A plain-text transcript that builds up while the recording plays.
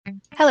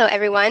Hello,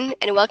 everyone,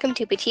 and welcome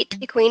to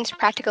Petite Queen's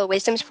Practical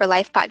Wisdoms for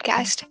Life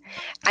podcast.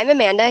 I'm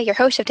Amanda, your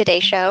host of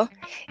today's show,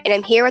 and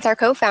I'm here with our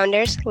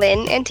co-founders,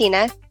 Lynn and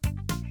Tina,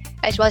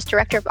 as well as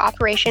Director of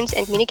Operations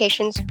and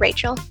Communications,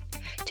 Rachel.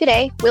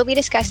 Today, we'll be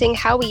discussing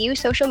how we use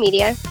social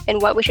media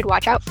and what we should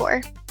watch out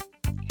for.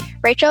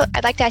 Rachel,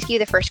 I'd like to ask you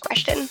the first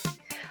question.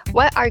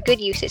 What are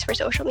good uses for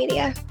social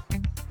media?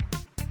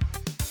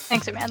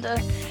 Thanks,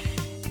 Amanda.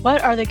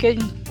 What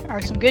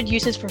are some good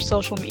uses for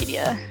social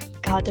media?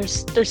 God,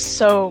 there's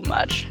so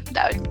much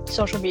that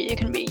social media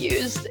can be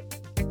used.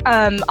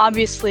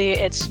 Obviously,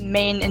 its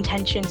main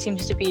intention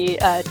seems to be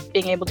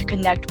being able to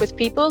connect with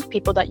people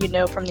that you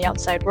know from the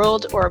outside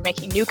world, or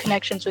making new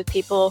connections with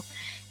people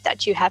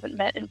that you haven't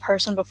met in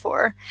person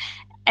before.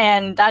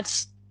 And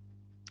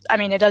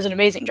it does an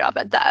amazing job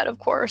at that, of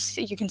course.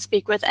 You can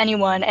speak with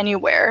anyone,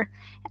 anywhere.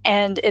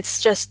 And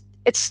it's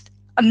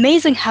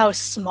amazing how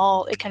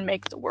small it can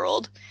make the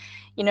world.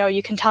 You know,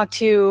 you can talk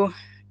to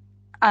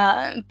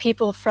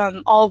people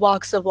from all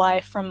walks of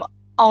life, from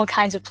all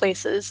kinds of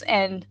places,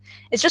 and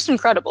it's just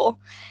incredible.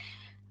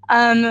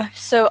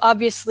 So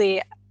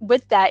obviously,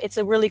 with that, it's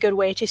a really good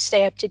way to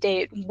stay up to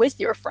date with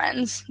your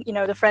friends. You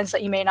know, the friends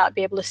that you may not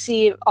be able to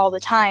see all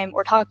the time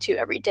or talk to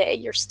every day.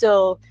 You're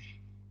still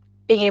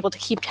being able to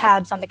keep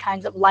tabs on the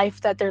kinds of life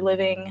that they're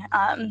living,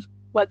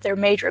 what their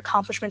major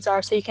accomplishments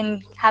are, so you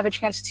can have a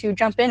chance to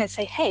jump in and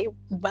say, hey,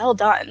 well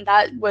done.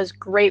 That was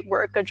great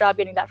work. Good job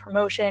getting that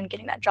promotion,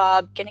 getting that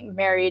job, getting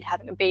married,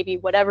 having a baby,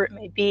 whatever it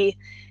may be.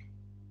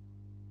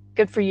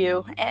 Good for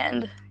you.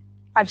 And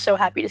I'm so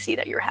happy to see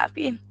that you're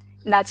happy.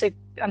 And that's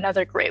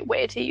another great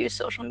way to use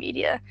social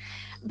media.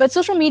 But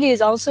social media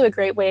is also a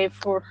great way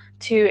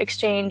to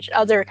exchange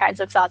other kinds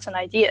of thoughts and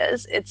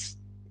ideas. It's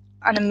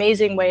an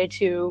amazing way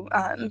to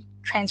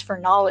transfer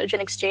knowledge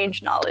and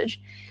exchange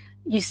knowledge.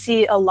 You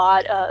see a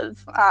lot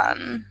of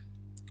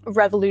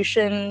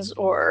revolutions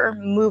or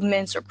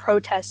movements or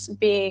protests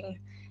being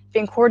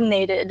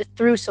coordinated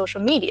through social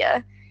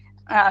media.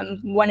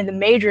 One of the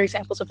major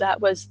examples of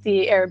that was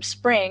the Arab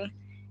Spring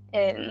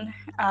at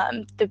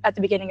the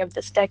beginning of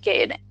this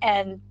decade,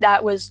 and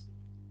that was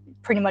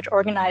pretty much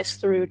organized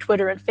through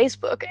Twitter and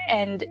Facebook.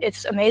 And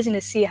it's amazing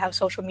to see how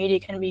social media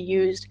can be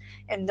used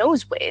in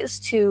those ways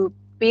to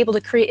be able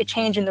to create a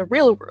change in the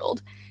real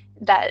world,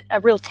 a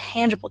real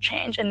tangible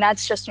change, and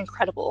that's just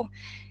incredible.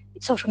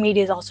 Social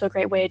media is also a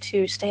great way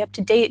to stay up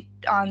to date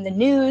on the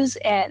news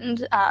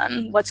and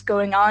what's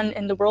going on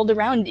in the world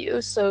around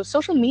you. So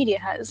social media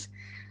has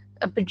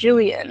a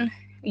bajillion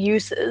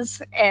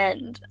uses,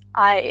 and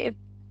I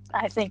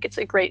think it's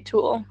a great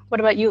tool.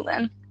 What about you,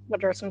 Lynn?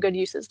 What are some good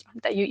uses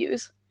that you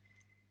use?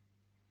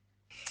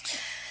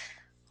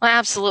 Well,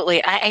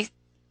 absolutely. I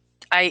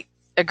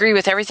agree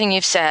with everything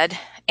you've said.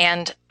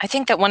 And I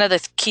think that one of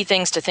the key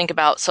things to think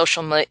about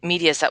social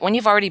media is that when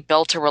you've already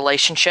built a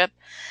relationship,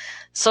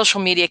 social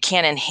media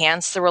can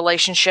enhance the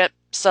relationship.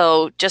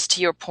 So just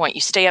to your point, you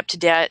stay up to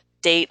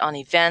date on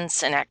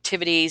events and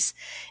activities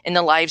in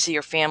the lives of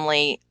your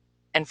family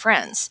and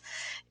friends.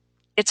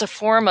 It's a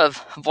form of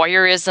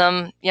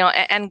voyeurism,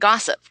 and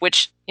gossip,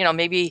 which,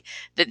 maybe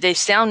they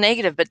sound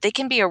negative, but they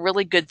can be a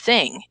really good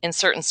thing in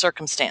certain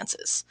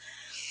circumstances.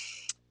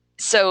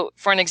 So,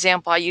 for an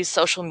example, I use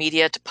social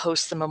media to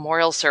post the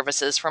memorial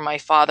services for my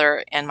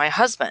father and my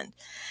husband.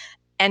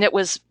 And it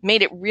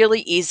made it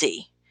really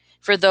easy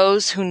for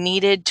those who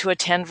needed to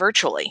attend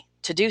virtually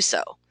to do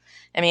so.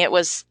 It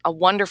was a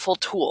wonderful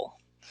tool.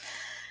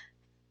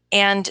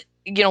 And,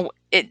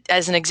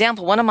 as an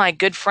example, one of my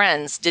good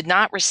friends did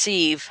not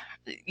receive,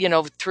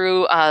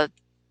 through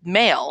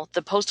mail,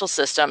 the postal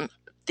system,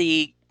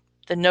 the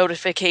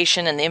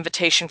notification and the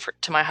invitation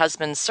to my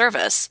husband's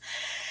service.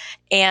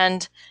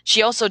 And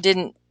she also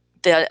the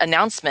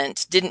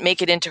announcement didn't make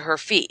it into her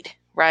feed,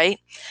 right?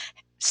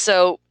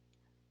 So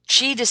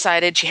she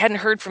decided, she hadn't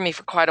heard from me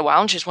for quite a while,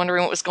 and she was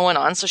wondering what was going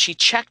on. So she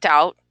checked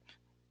out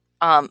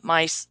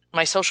my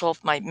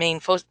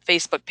main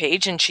Facebook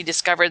page, and she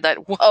discovered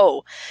that,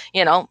 whoa,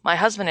 my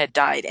husband had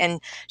died.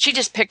 And she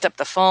just picked up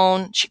the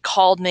phone. She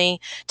called me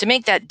to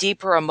make that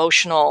deeper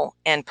emotional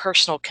and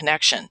personal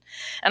connection.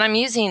 And I'm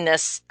using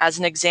this as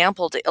an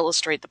example to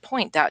illustrate the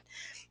point that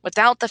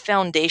without the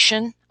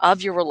foundation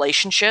of your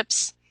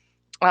relationships,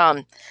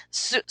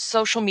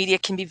 social media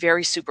can be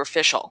very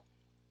superficial.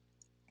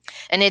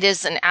 And it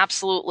is an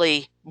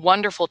absolutely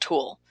wonderful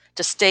tool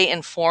to stay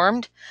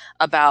informed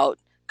about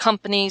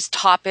companies,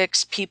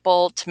 topics,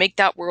 people, to make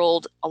that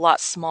world a lot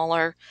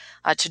smaller,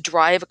 to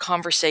drive a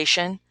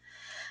conversation.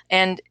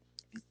 And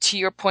to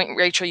your point,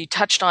 Rachel, you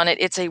touched on it.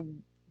 It's a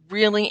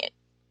really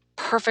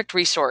perfect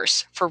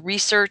resource for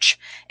research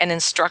and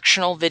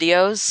instructional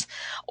videos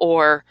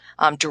or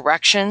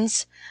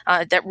directions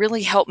that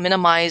really help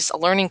minimize a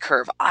learning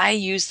curve. I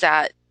use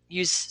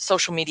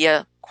social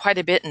media quite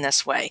a bit in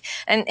this way.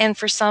 And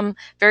for some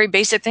very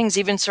basic things,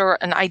 even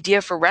an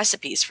idea for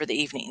recipes for the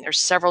evening. There's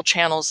several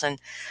channels and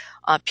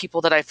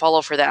people that I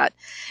follow for that.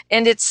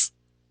 And it's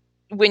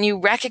when you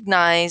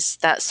recognize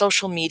that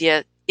social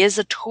media is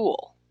a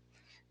tool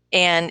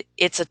and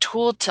it's a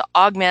tool to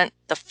augment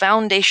the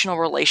foundational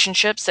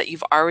relationships that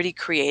you've already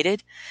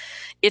created,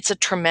 it's a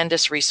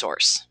tremendous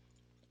resource.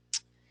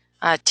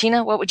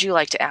 Tina, what would you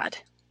like to add?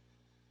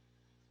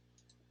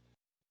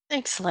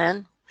 Thanks,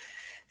 Lynn.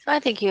 So I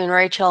think you and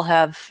Rachel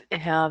have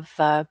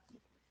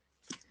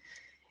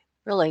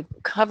really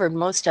covered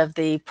most of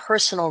the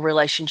personal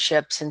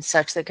relationships and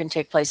such that can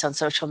take place on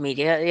social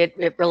media.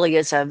 It really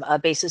is a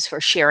basis for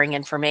sharing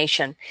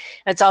information.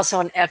 It's also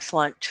an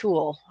excellent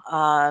tool.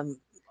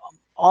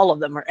 All of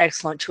them are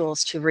excellent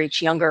tools to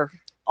reach younger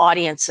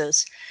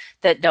audiences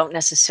that don't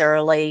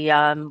necessarily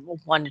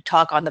want to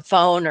talk on the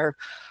phone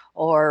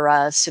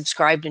or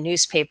subscribe to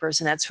newspapers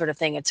and that sort of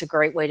thing. It's a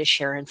great way to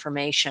share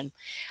information.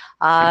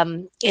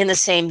 In the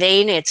same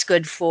vein, it's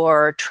good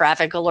for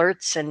traffic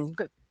alerts and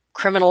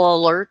criminal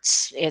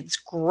alerts. It's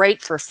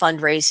great for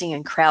fundraising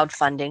and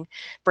crowdfunding,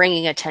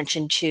 bringing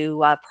attention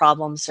to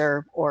problems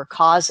or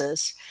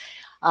causes.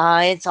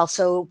 It's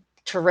also a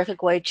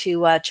terrific way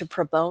to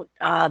promote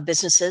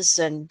businesses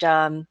and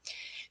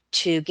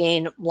to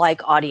gain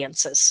like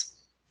audiences.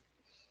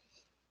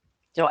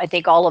 So I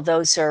think all of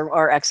those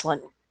are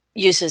excellent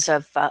uses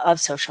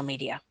of social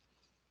media.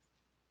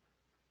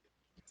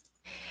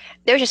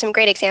 Those are some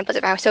great examples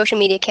of how social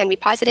media can be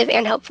positive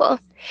and helpful.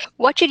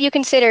 What should you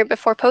consider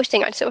before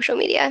posting on social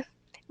media?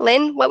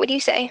 Lynn, what would you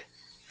say?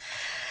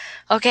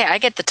 Okay, I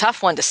get the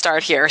tough one to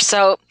start here.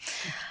 So,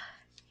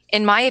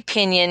 in my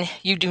opinion,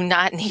 you do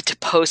not need to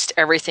post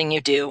everything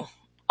you do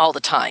all the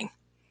time.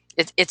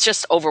 It's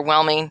just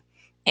overwhelming,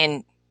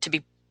 and to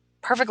be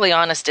perfectly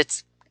honest,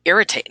 it's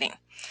irritating.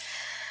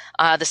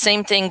 The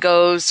same thing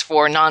goes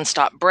for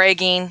nonstop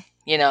bragging.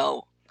 You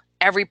know,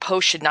 every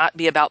post should not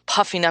be about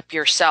puffing up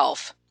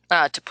yourself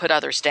to put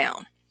others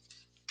down.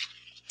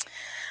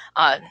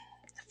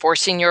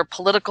 Forcing your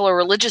political or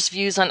religious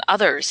views on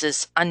others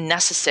is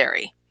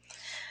unnecessary.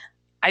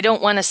 I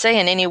don't want to say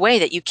in any way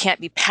that you can't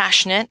be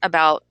passionate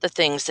about the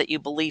things that you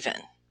believe in.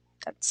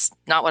 That's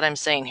not what I'm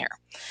saying here.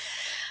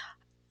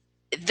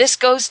 This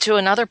goes to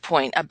another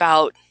point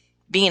about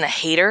being a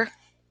hater,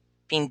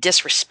 being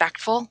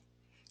disrespectful,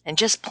 and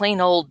just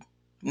plain old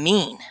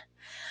mean.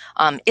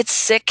 It's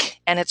sick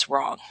and it's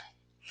wrong.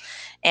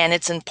 And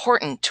it's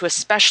important to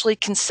especially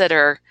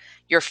consider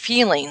your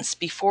feelings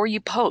before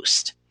you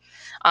post.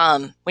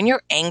 When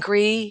you're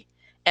angry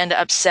and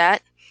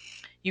upset,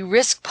 you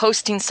risk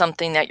posting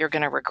something that you're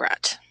going to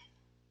regret.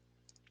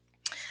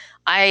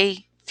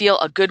 I feel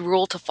a good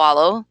rule to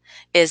follow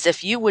is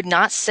if you would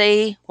not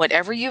say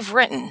whatever you've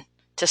written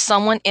to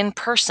someone in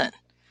person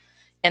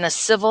in a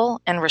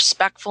civil and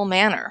respectful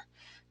manner,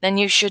 then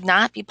you should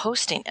not be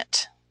posting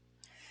it.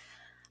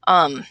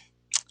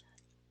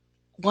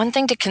 One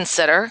thing to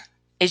consider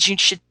is you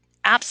should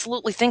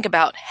absolutely think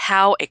about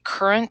how a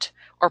current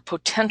or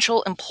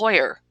potential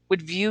employer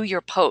would view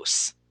your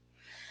posts.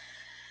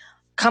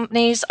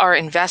 Companies are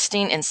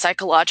investing in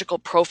psychological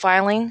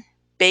profiling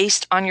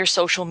based on your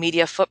social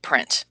media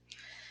footprint,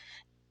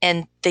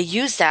 and they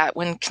use that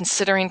when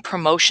considering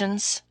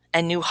promotions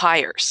and new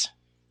hires.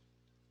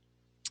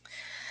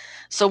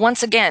 So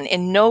once again,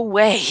 in no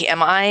way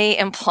am I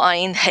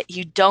implying that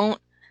you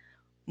don't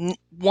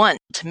want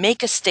to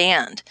make a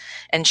stand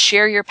and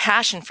share your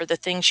passion for the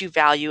things you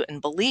value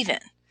and believe in.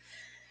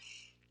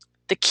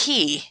 The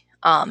key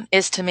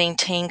is to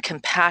maintain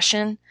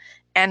compassion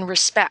and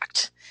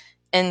respect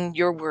in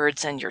your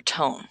words and your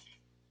tone.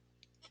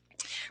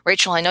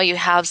 Rachel, I know you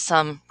have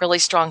some really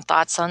strong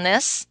thoughts on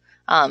this.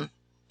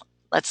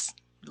 Let's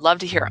love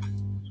to hear them.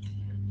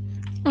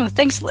 Oh,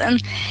 thanks, Lynn.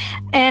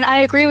 And I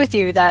agree with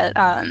you that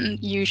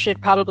you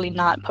should probably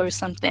not post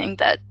something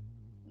that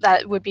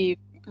would be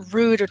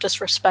rude or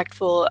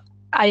disrespectful.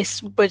 I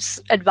would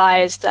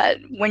advise that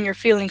when you're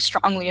feeling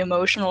strongly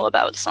emotional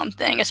about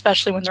something,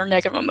 especially when they're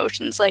negative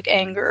emotions like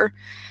anger,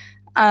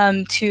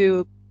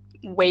 to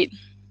wait,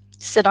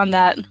 sit on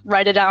that,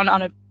 write it down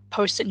on a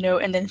Post-it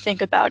note, and then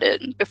think about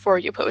it before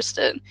you post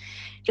it.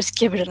 Just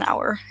give it an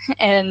hour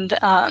and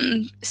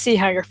see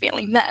how you're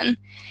feeling then.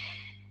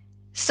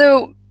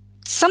 So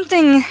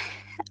something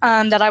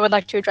that I would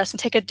like to address and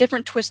take a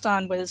different twist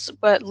on was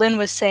what Lynn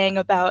was saying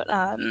about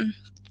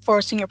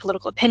forcing your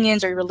political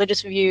opinions or your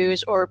religious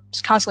views or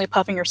just constantly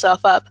puffing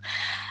yourself up.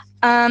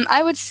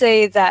 I would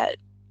say that,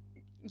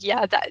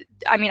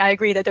 I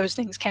agree that those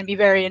things can be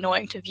very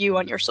annoying to view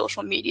on your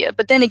social media,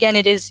 but then again,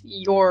 it is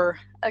your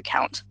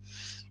account.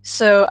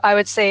 So I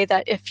would say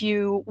that if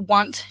you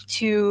want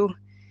to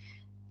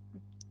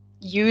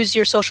use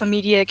your social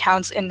media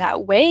accounts in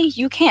that way,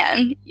 you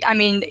can. I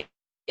mean,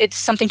 it's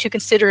something to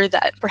consider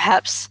that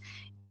perhaps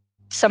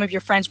some of your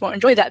friends won't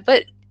enjoy that,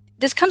 but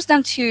this comes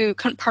down to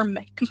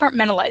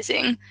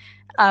compartmentalizing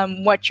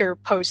what you're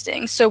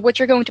posting. So what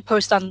you're going to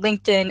post on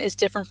LinkedIn is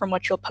different from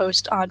what you'll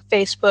post on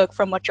Facebook,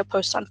 from what you'll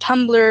post on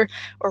Tumblr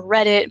or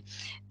Reddit.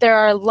 There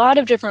are a lot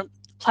of different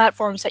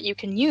platforms that you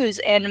can use,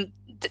 and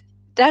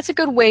that's a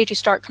good way to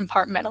start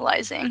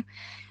compartmentalizing.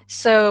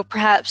 So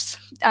perhaps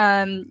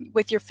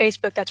with your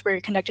Facebook, that's where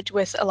you're connected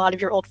with a lot of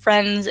your old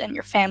friends and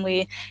your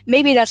family.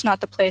 Maybe that's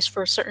not the place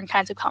for certain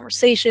kinds of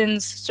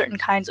conversations, certain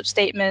kinds of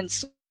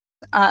statements.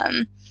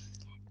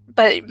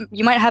 but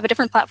you might have a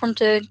different platform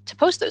to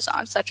post those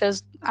on, such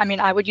as, I mean,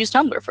 I would use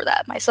Tumblr for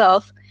that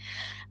myself.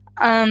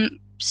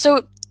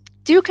 So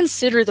do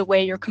consider the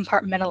way you're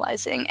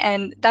compartmentalizing,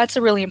 and that's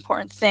a really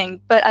important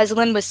thing. But as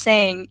Lynn was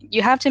saying,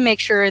 you have to make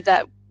sure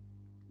that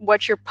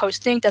what you're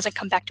posting doesn't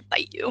come back to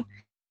bite you.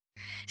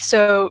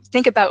 So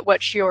think about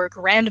what your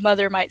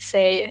grandmother might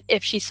say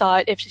if she saw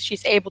it, if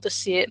she's able to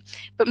see it.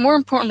 But more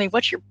importantly,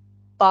 what your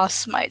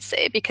boss might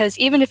say, because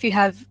even if you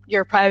have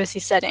your privacy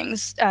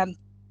settings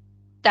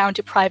down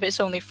to private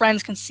so only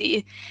friends can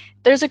see,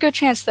 there's a good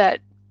chance that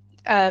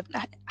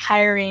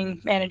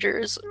hiring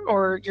managers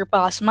or your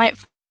boss might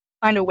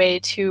find a way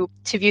to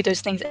view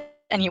those things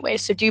anyway.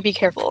 So do be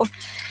careful.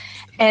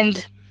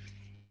 And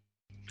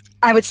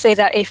I would say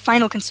that a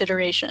final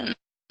consideration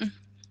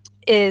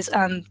is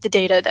the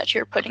data that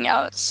you're putting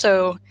out.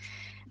 So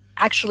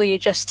actually,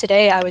 just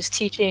today, I was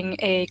teaching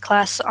a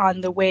class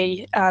on the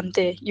way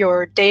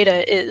your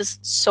data is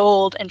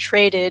sold and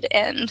traded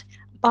and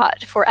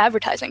bought for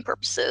advertising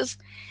purposes.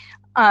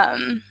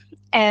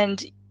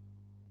 And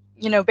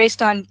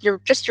based on your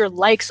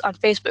likes on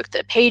Facebook,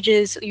 the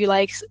pages you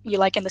like,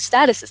 and the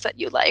statuses that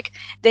you like,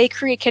 they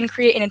can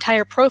create an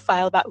entire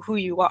profile about who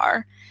you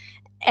are.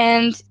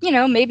 And,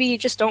 maybe you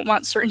just don't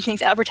want certain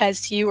things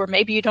advertised to you, or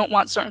maybe you don't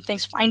want certain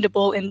things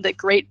findable in the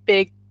great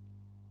big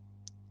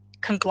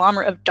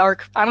conglomerate of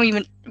dark.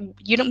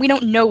 We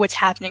don't know what's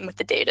happening with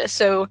the data,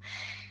 so,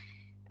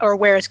 or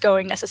where it's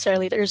going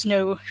necessarily. There's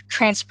no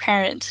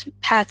transparent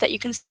path that you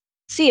can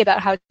see about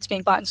how it's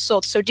being bought and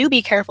sold. So do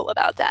be careful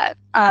about that,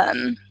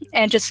 and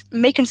just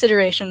make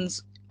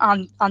considerations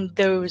on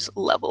those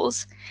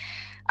levels.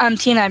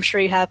 Tina, I'm sure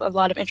you have a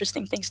lot of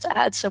interesting things to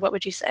add. So what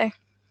would you say?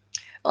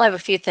 Well, I have a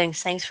few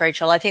things. Thanks,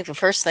 Rachel. I think the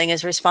first thing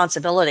is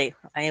responsibility.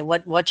 I mean,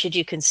 what should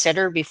you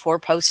consider before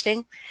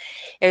posting?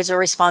 There's a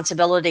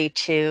responsibility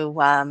to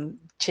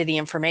the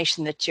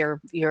information that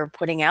you're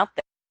putting out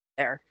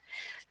there.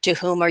 To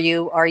whom are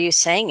you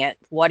saying it?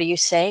 What are you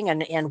saying,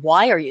 and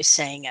why are you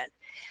saying it?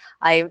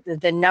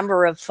 The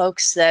number of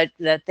folks that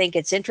think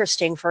it's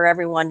interesting for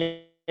everyone to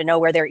know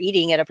where they're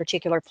eating at a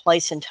particular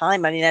place and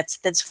time. I mean,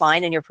 that's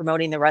fine, and you're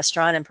promoting the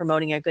restaurant and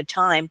promoting a good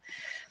time.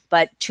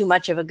 But too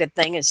much of a good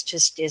thing is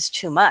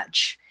too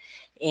much.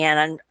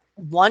 And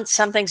once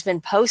something's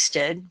been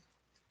posted,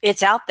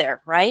 it's out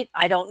there, right?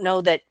 I don't know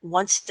that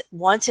once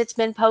it's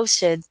been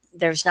posted,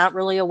 there's not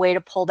really a way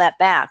to pull that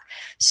back.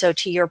 So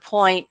to your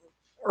point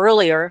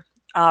earlier,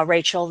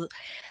 Rachel,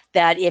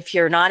 that if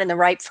you're not in the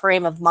right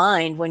frame of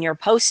mind when you're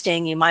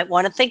posting, you might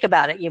want to think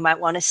about it. You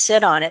might want to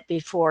sit on it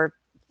before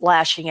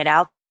lashing it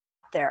out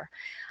there.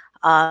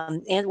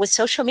 And with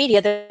social media,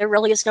 there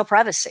really is no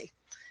privacy.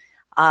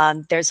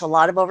 There's a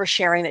lot of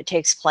oversharing that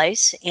takes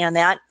place, and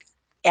that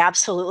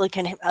absolutely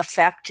can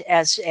affect,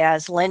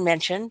 as Lynn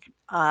mentioned,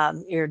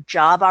 your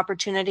job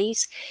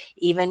opportunities,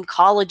 even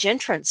college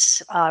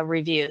entrance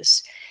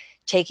reviews,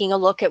 taking a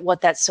look at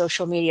what that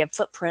social media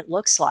footprint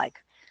looks like.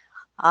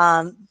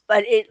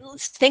 But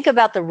think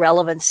about the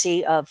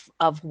relevancy of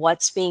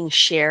what's being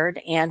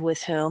shared and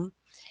with whom.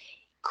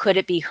 Could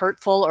it be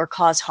hurtful or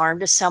cause harm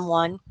to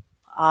someone?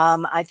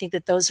 I think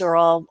that those are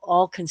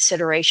all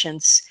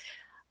considerations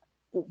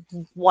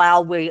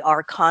while we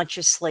are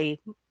consciously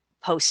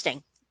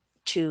posting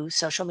to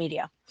social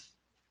media.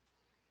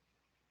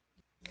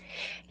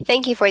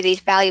 Thank you for these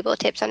valuable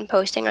tips on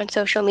posting on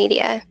social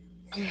media.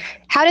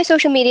 How does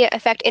social media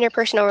affect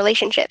interpersonal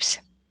relationships?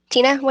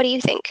 Tina, what do you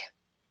think?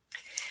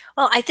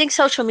 Well, I think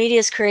social media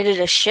has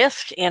created a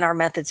shift in our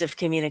methods of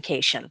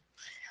communication.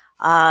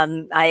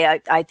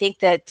 I think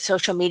that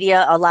social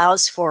media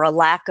allows for a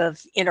lack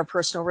of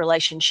interpersonal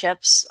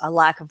relationships, a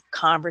lack of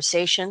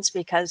conversations,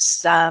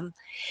 because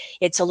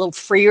it's a little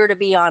freer to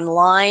be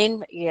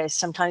online.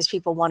 Sometimes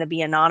people want to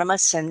be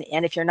anonymous, and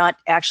if you're not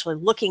actually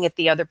looking at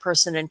the other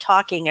person and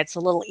talking, it's a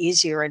little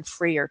easier and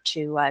freer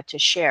to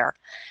share.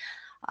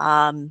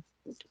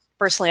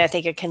 Personally, I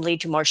think it can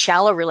lead to more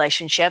shallow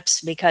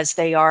relationships because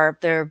they're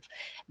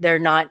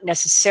not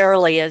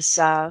necessarily as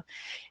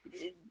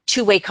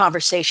two-way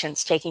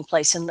conversations taking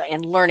place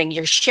and learning.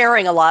 You're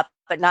sharing a lot,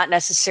 but not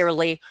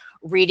necessarily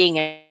reading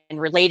and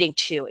relating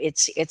to.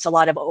 It's a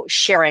lot of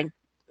sharing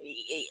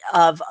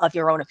of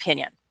your own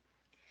opinion.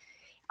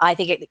 I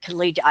think it can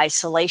lead to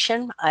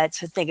isolation. I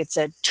think it's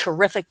a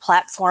terrific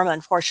platform,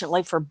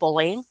 unfortunately, for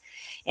bullying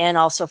and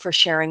also for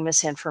sharing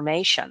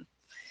misinformation.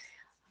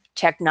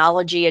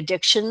 Technology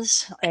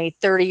addictions.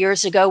 30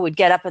 years ago, would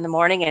get up in the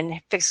morning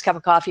and fix a cup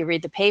of coffee,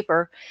 read the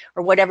paper,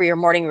 or whatever your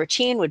morning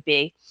routine would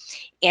be.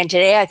 And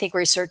today, I think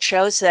research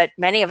shows that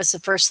many of us, the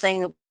first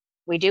thing that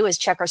we do is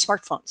check our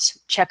smartphones,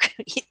 check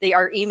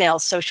our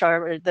emails, social,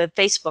 or the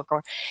Facebook,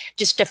 or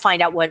just to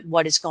find out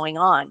what is going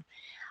on.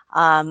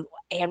 And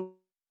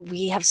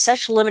we have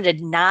such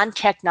limited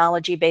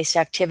non-technology based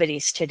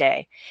activities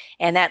today.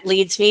 And that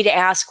leads me to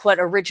ask, what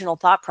original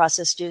thought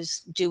process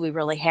do we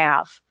really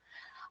have?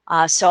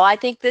 So I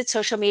think that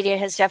social media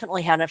has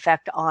definitely had an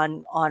effect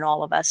on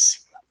all of us.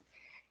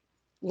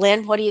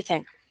 Lynn, what do you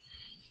think?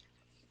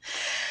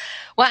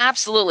 Well,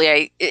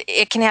 absolutely.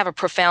 It can have a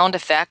profound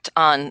effect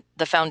on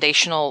the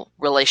foundational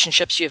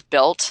relationships you've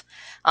built,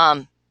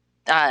 um,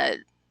 uh,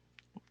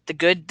 the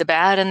good, the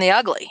bad, and the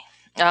ugly.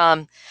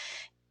 Um,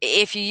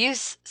 if you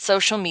use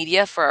social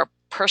media for a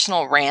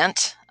personal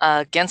rant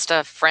against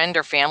a friend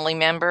or family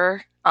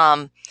member,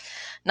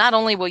 not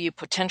only will you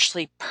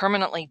potentially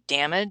permanently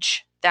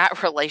damage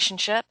that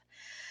relationship,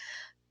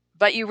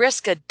 but you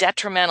risk a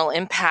detrimental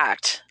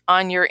impact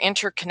on your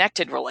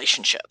interconnected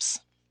relationships.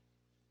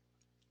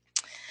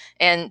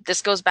 And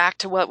this goes back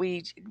to what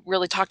we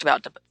really talked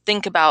about, to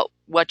think about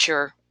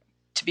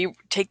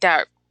take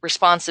that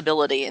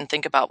responsibility and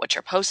think about what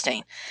you're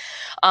posting.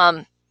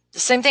 The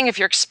same thing if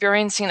you're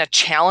experiencing a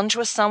challenge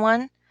with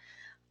someone,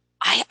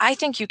 I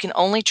think you can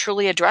only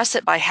truly address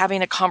it by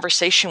having a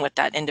conversation with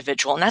that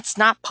individual. And that's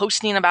not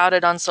posting about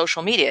it on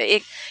social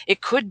media.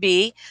 It could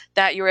be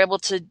that you're able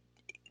to,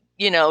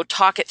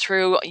 talk it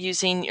through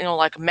using,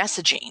 like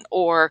messaging,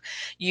 or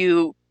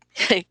you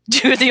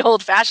do the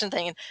old fashioned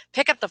thing and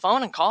pick up the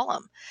phone and call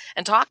them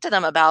and talk to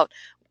them about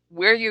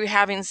where you're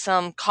having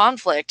some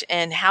conflict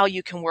and how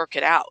you can work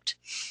it out.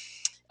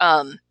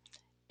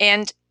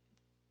 And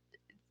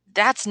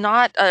that's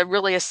not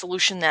really a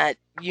solution that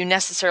you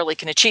necessarily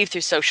can achieve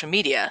through social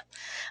media.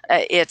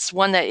 It's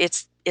one that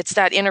it's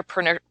that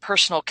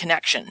interpersonal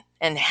connection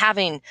and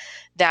having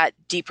that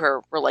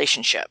deeper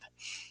relationship.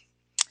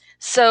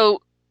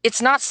 So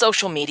it's not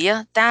social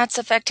media that's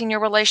affecting your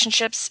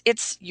relationships,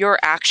 it's your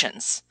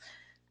actions.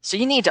 So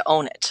you need to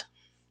own it.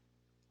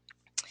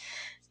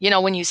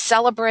 When you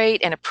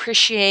celebrate and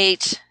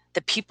appreciate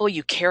the people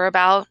you care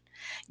about,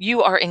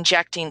 you are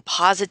injecting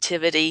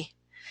positivity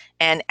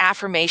and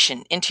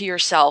affirmation into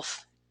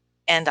yourself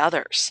and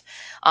others.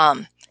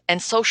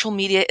 And social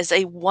media is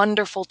a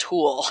wonderful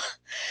tool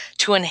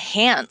to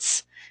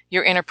enhance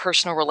your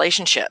interpersonal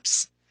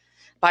relationships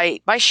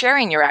by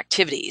sharing your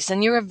activities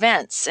and your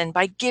events, and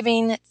by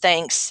giving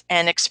thanks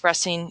and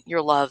expressing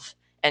your love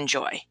and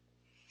joy.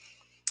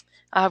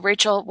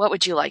 Rachel, what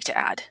would you like to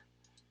add?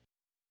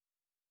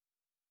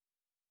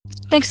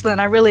 Thanks, Lynn.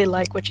 I really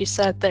like what you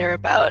said there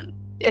about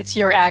it's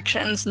your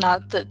actions,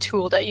 not the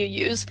tool that you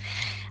use.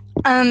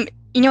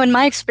 In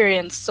my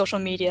experience, social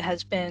media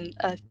has been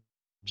a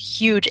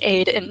huge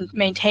aid in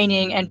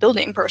maintaining and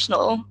building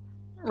personal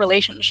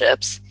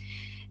relationships.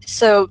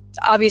 So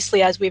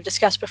obviously, as we've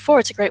discussed before,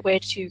 it's a great way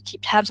to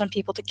keep tabs on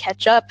people, to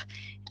catch up,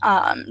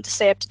 to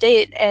stay up to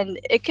date, and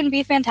it can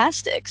be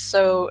fantastic.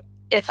 So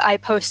if I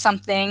post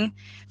something,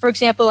 for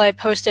example, I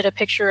posted a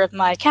picture of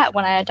my cat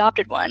when I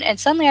adopted one, and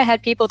suddenly I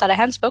had people that I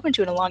hadn't spoken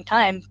to in a long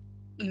time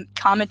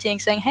commenting,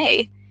 saying,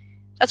 hey,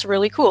 that's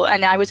really cool.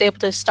 And I was able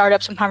to start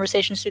up some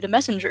conversations through the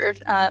messenger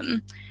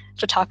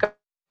to talk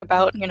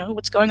about,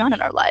 what's going on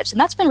in our lives.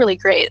 And that's been really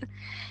great.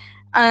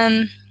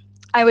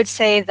 I would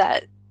say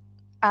that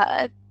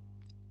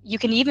you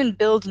can even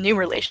build new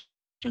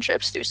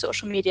relationships through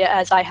social media,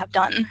 as I have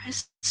done.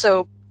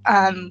 So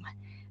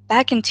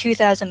back in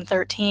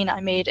 2013, I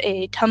made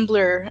a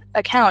Tumblr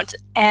account,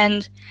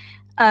 and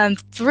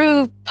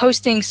through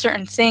posting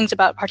certain things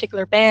about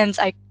particular bands,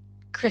 I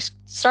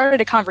started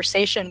a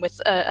conversation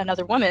with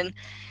another woman,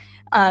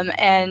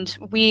 and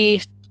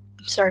we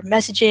started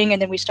messaging, and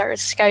then we started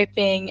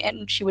Skyping,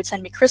 and she would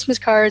send me Christmas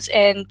cards,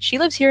 and she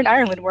lives here in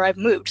Ireland where I've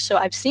moved, so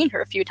I've seen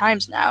her a few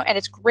times now, and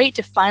it's great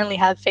to finally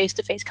have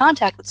face-to-face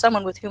contact with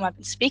someone with whom I've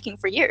been speaking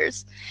for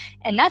years,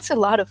 and that's a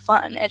lot of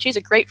fun, and she's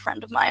a great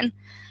friend of mine.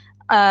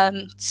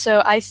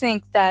 So I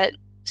think that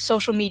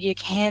social media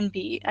can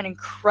be an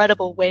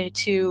incredible way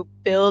to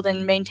build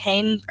and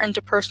maintain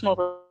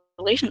interpersonal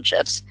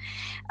relationships.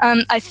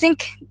 I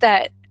think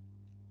that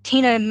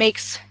Tina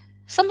makes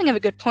something of a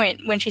good point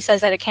when she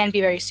says that it can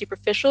be very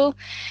superficial,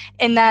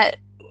 in that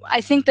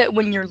I think that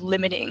when you're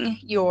limiting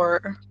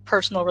your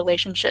personal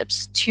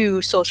relationships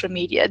to social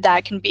media,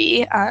 that can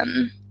be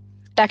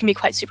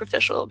quite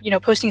superficial.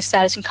 Posting a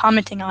status and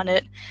commenting on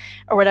it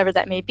or whatever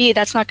that may be,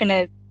 that's not going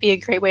to be a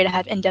great way to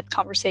have in-depth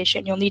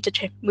conversation. You'll need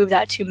to move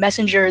that to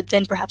Messenger,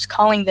 then perhaps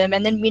calling them,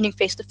 and then meeting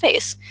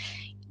face-to-face.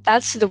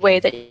 That's the way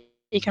that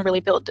you can really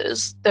build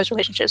those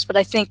relationships. But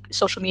I think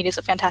social media is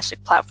a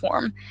fantastic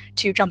platform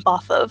to jump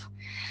off of.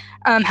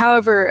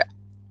 However,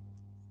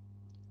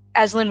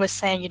 as Lynn was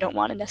saying, you don't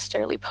want to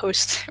necessarily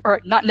post, or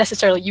not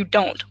necessarily, you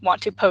don't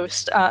want to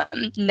post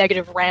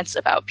negative rants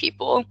about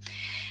people.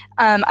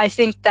 I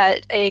think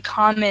that a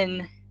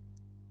common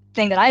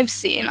thing that I've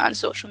seen on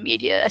social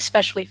media,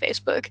 especially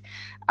Facebook,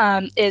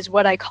 is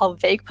what I call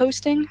vague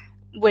posting,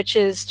 which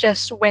is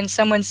just when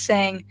someone's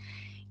saying,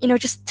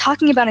 just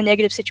talking about a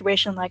negative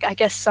situation, like, I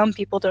guess some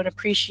people don't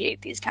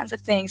appreciate these kinds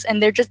of things,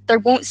 and they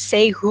won't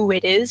say who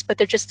it is, but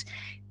they're just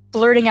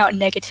blurting out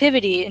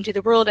negativity into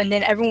the world, and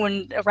then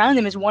everyone around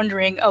them is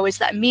wondering, oh, is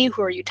that me?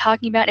 Who are you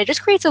talking about? And it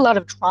just creates a lot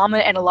of drama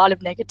and a lot of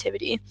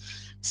negativity.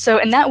 So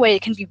in that way,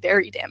 it can be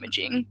very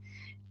damaging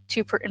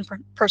to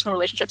personal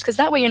relationships, because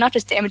that way you're not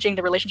just damaging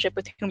the relationship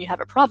with whom you have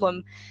a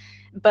problem,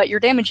 but you're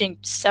damaging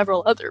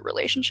several other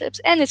relationships,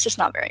 and it's just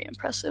not very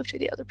impressive to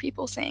the other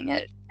people saying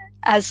it.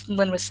 As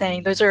Lynn was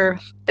saying, those are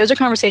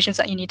conversations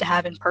that you need to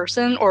have in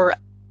person, or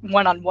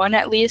one-on-one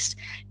at least,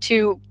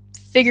 to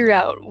figure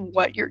out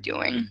what you're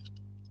doing.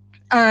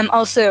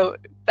 Also,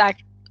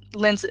 back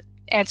Lynn's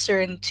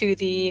answer to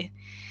the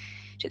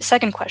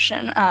second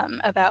question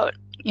about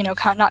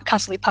not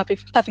constantly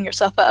puffing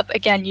yourself up.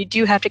 Again, you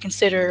do have to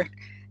consider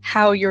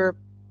how your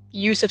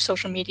use of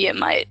social media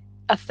might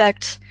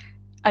affect,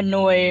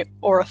 annoy,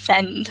 or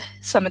offend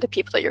some of the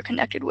people that you're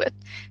connected with.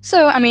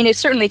 So, I mean, it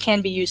certainly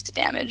can be used to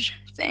damage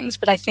things,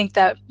 but I think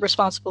that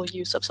responsible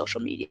use of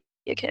social media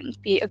can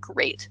be a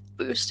great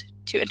boost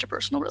to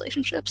interpersonal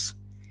relationships.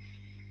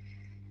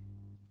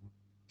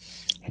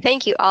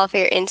 Thank you all for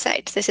your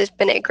insights. This has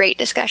been a great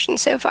discussion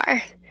so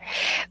far.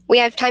 We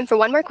have time for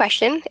one more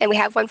question, and we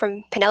have one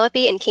from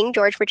Penelope in King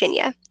George,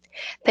 Virginia.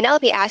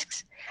 Penelope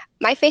asks,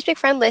 my Facebook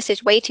friend list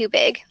is way too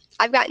big.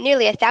 I've got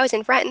nearly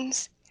 1,000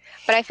 friends,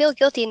 but I feel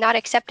guilty not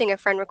accepting a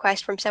friend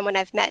request from someone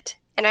I've met,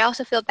 and I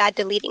also feel bad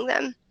deleting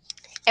them.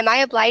 Am I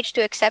obliged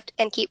to accept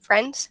and keep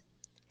friends?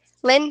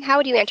 Lynn, how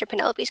would you answer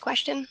Penelope's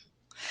question?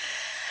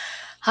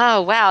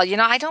 Oh, wow.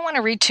 I don't want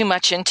to read too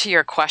much into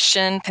your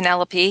question,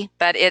 Penelope,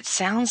 but it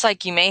sounds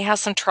like you may have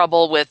some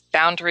trouble with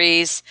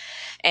boundaries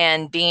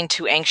and being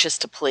too anxious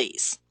to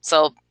please.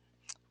 So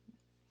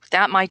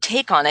that my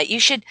take on it. There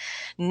should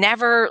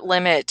never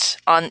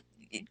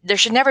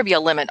be a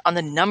limit on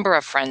the number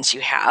of friends you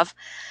have.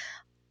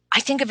 I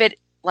think of it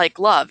like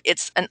love.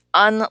 It's an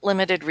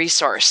unlimited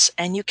resource,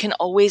 and you can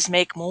always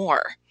make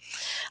more.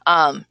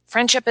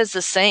 Friendship is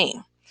the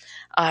same.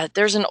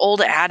 There's an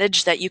old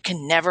adage that you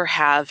can never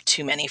have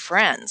too many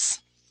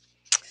friends.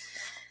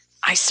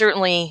 I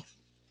certainly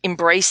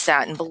embrace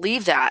that and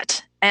believe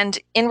that. And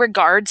in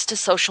regards to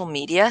social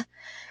media,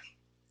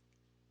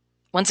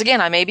 once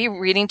again, I may be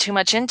reading too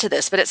much into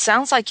this, but it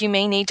sounds like you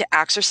may need to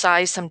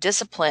exercise some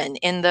discipline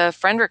in the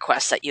friend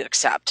requests that you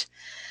accept.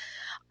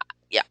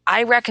 Yeah,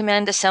 I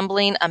recommend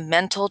assembling a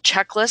mental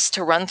checklist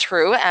to run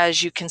through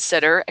as you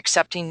consider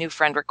accepting new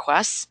friend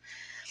requests.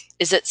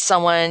 Is it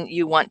someone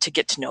you want to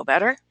get to know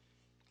better?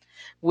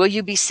 Will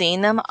you be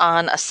seeing them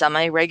on a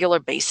semi-regular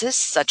basis,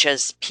 such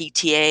as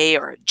PTA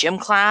or gym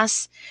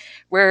class,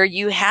 where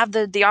you have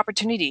the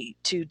opportunity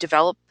to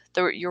develop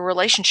your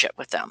relationship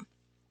with them?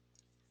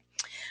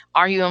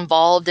 Are you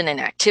involved in an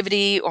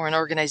activity or an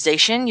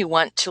organization you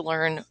want to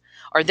learn?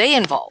 Are they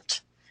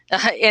involved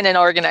in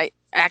an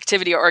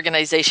activity or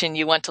organization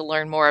you want to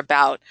learn more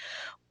about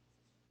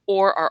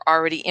or are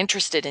already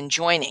interested in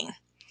joining?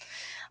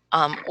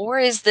 Or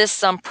is this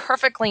some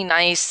perfectly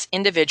nice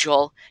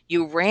individual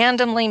you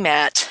randomly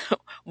met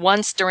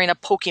once during a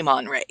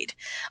Pokemon raid?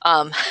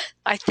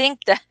 I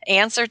think the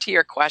answer to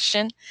your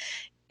question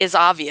is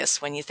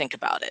obvious when you think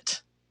about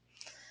it.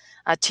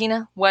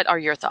 Tina, what are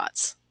your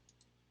thoughts?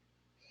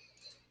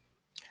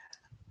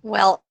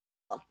 Well,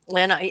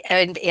 Lynn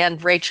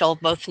and Rachel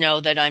both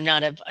know that I'm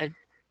not a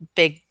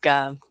big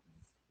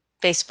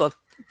Facebook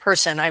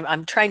person.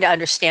 I'm trying to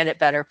understand it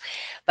better.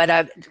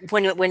 But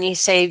when you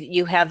say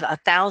you have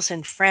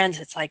 1,000 friends,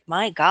 it's like,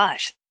 my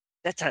gosh,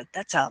 that's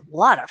a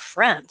lot of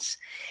friends.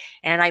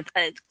 And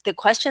the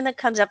question that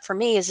comes up for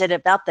me, is it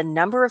about the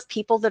number of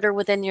people that are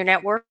within your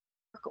network,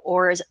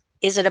 or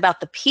is it about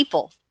the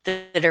people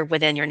that are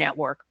within your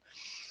network?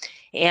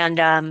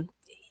 And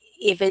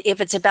if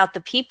it's about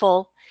the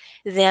people,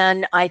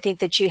 then I think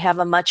that you have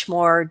a much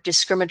more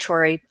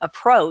discriminatory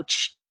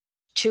approach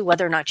to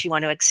whether or not you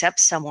want to accept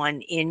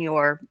someone in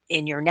your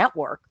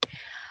network.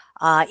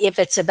 If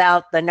it's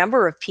about the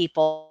number of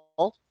people,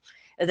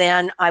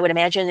 then I would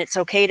imagine it's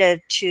okay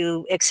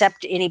to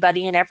accept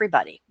anybody and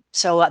everybody.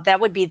 So that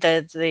would be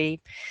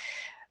the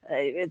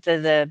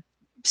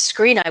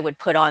screen I would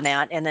put on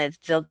that, and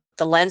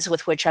the lens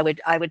with which I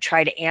would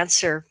try to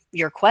answer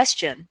your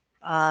question.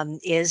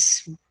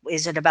 Is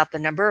it about the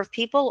number of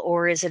people,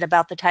 or is it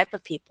about the type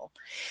of people?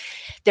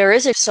 There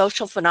is a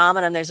social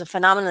phenomenon. There's a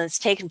phenomenon that's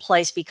taken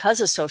place because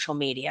of social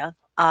media,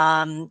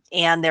 and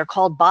they're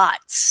called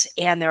bots,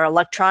 and they're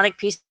electronic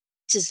pieces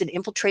that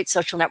infiltrate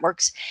social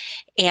networks.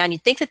 And you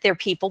think that they're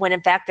people when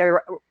in fact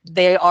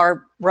they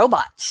are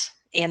robots,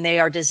 and they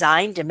are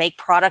designed to make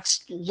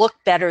products look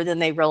better than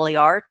they really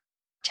are,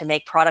 to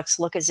make products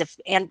look as if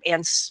and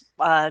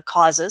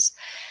causes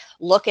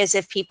look as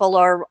if people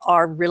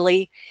are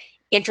really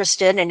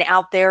interested and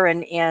out there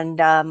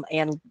and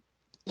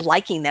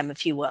liking them,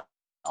 if you will.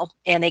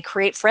 And they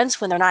create friends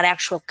when they're not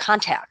actual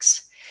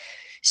contacts.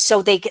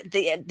 So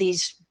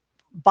these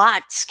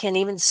bots can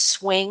even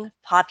swing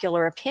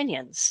popular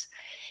opinions.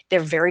 They're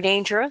very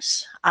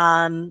dangerous.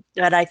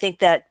 But I think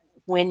that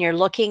when you're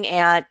looking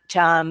at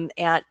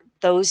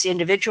those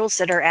individuals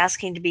that are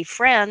asking to be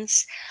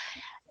friends,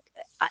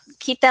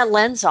 keep that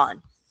lens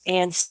on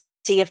and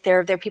see if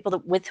they're people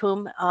with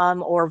whom,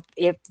 or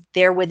if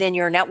they're within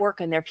your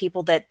network and they're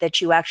people that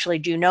you actually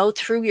do know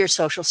through your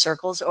social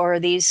circles, or are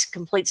these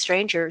complete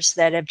strangers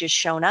that have just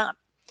shown up.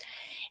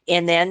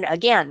 And then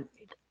again,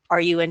 are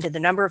you into the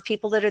number of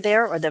people that are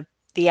there, or the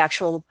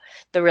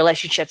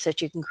relationships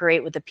that you can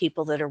create with the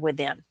people that are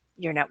within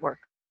your network?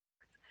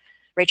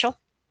 Rachel?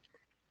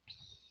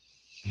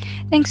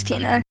 Thanks,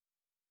 Tina.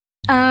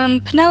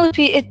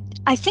 Penelope,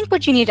 I think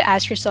what you need to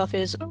ask yourself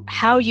is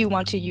how you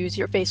want to use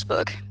your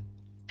Facebook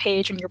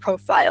page and your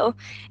profile.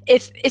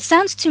 If it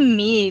sounds to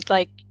me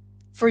like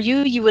for you,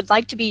 you would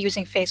like to be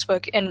using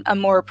Facebook in a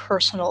more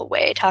personal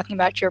way, talking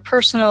about your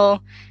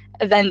personal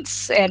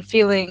events and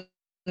feelings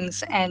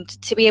and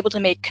to be able to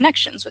make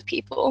connections with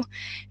people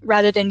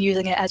rather than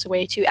using it as a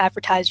way to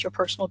advertise your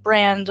personal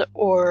brand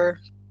or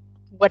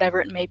whatever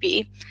it may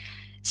be.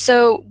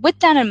 So with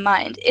that in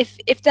mind,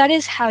 if that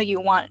is how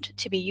you want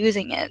to be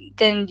using it,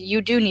 then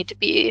you do need to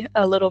be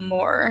a little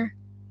more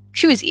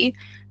choosy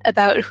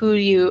about who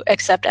you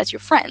accept as your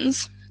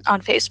friends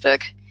on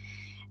Facebook.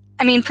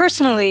 I mean,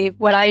 personally,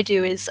 what I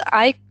do is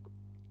I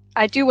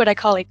do what I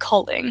call a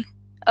culling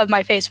of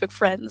my Facebook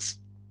friends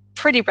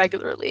pretty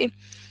regularly.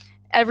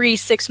 Every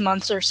 6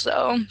 months or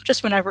so,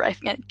 just whenever I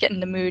get in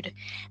the mood,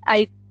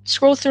 I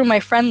scroll through my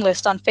friend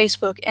list on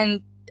Facebook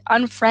and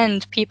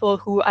unfriend people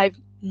who I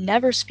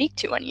never speak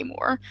to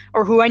anymore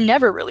or who I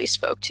never really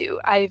spoke to.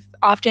 I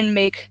often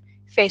make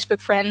Facebook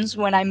friends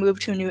when I move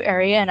to a new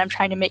area and I'm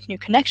trying to make new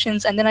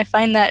connections, and then I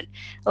find that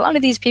a lot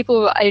of these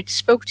people I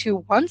spoke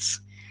to once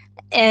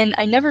and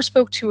I never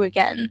spoke to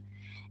again.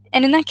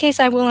 And in that case,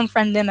 I will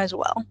unfriend them as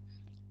well.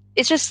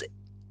 It's just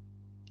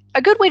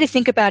a good way to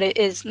think about it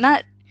is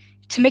not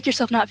to make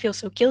yourself not feel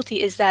so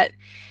guilty is that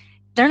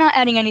they're not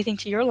adding anything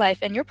to your life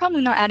and you're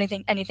probably not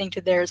adding anything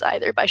to theirs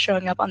either by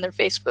showing up on their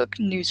Facebook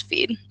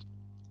newsfeed.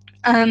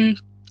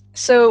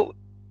 So,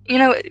 you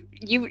know,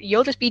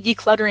 you'll just be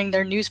decluttering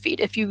their newsfeed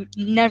if you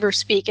never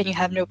speak and you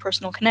have no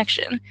personal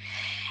connection.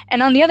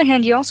 And on the other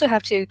hand, you also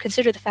have to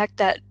consider the fact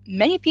that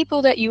many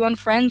people that you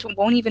unfriend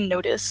won't even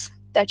notice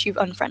that you've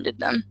unfriended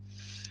them.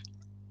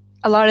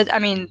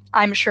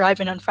 I'm sure I've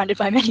been unfriended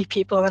by many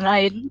people and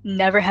I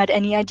never had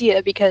any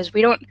idea because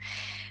we don't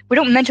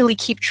mentally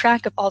keep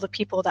track of all the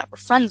people that we're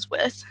friends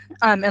with,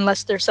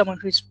 unless there's someone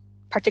who's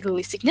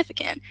particularly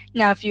significant.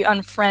 Now, if you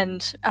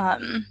unfriend,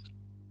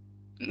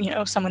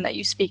 someone that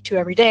you speak to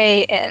every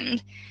day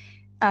and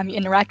you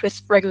interact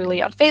with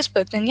regularly on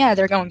Facebook, then yeah,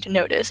 they're going to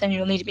notice and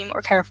you'll need to be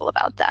more careful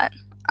about that.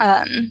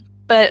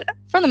 But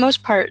for the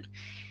most part,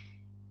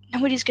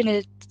 nobody's going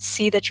to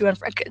see that you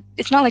unfriend.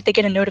 It's not like they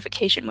get a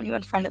notification when you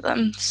unfriended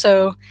them.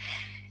 So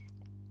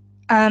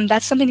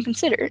that's something to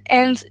consider.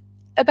 And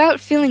about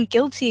feeling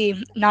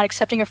guilty not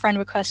accepting a friend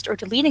request or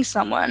deleting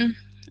someone,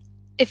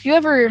 if you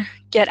ever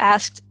get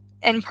asked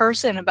in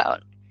person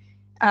about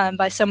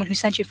by someone who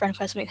sent you a friend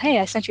request, like, hey,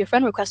 I sent you a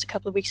friend request a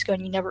couple of weeks ago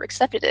and you never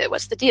accepted it,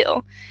 what's the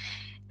deal?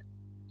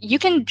 You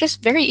can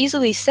just very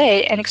easily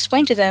say and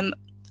explain to them,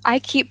 I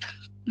keep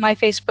my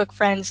Facebook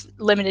friends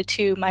limited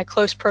to my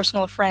close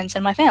personal friends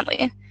and my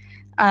family.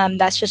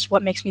 That's just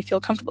what makes me feel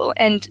comfortable.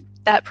 And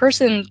that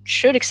person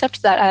should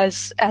accept that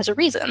as a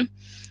reason.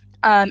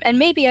 And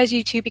maybe as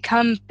you two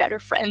become better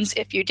friends,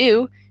 if you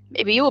do,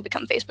 maybe you will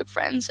become Facebook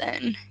friends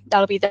and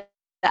that'll be that.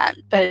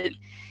 But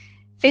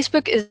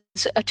Facebook is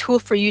a tool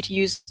for you to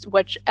use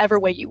whichever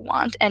way you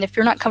want. And if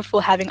you're not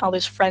comfortable having all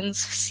those friends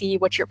see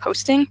what you're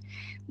posting,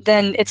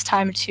 then it's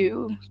time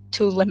to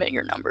limit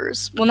your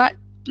numbers. Well, not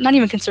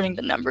even concerning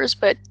the numbers,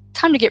 but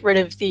time to get rid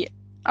of the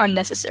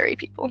unnecessary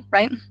people,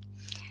 right?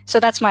 So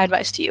that's my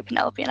advice to you,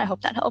 Penelope, and I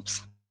hope that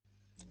helps.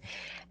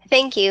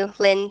 Thank you,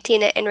 Lynn,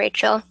 Tina, and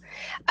Rachel.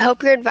 I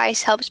hope your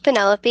advice helps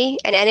Penelope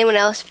and anyone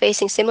else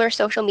facing similar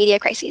social media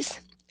crises.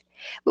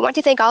 We want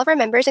to thank all of our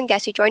members and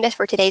guests who joined us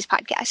for today's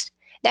podcast.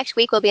 Next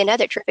week will be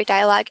another terrific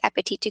dialogue at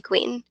Petite to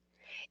Queen.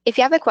 If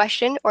you have a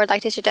question or would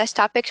like to suggest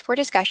topics for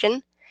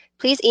discussion,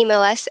 please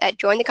email us at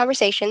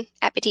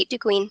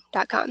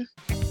jointheconversation@petitetoqueen.com.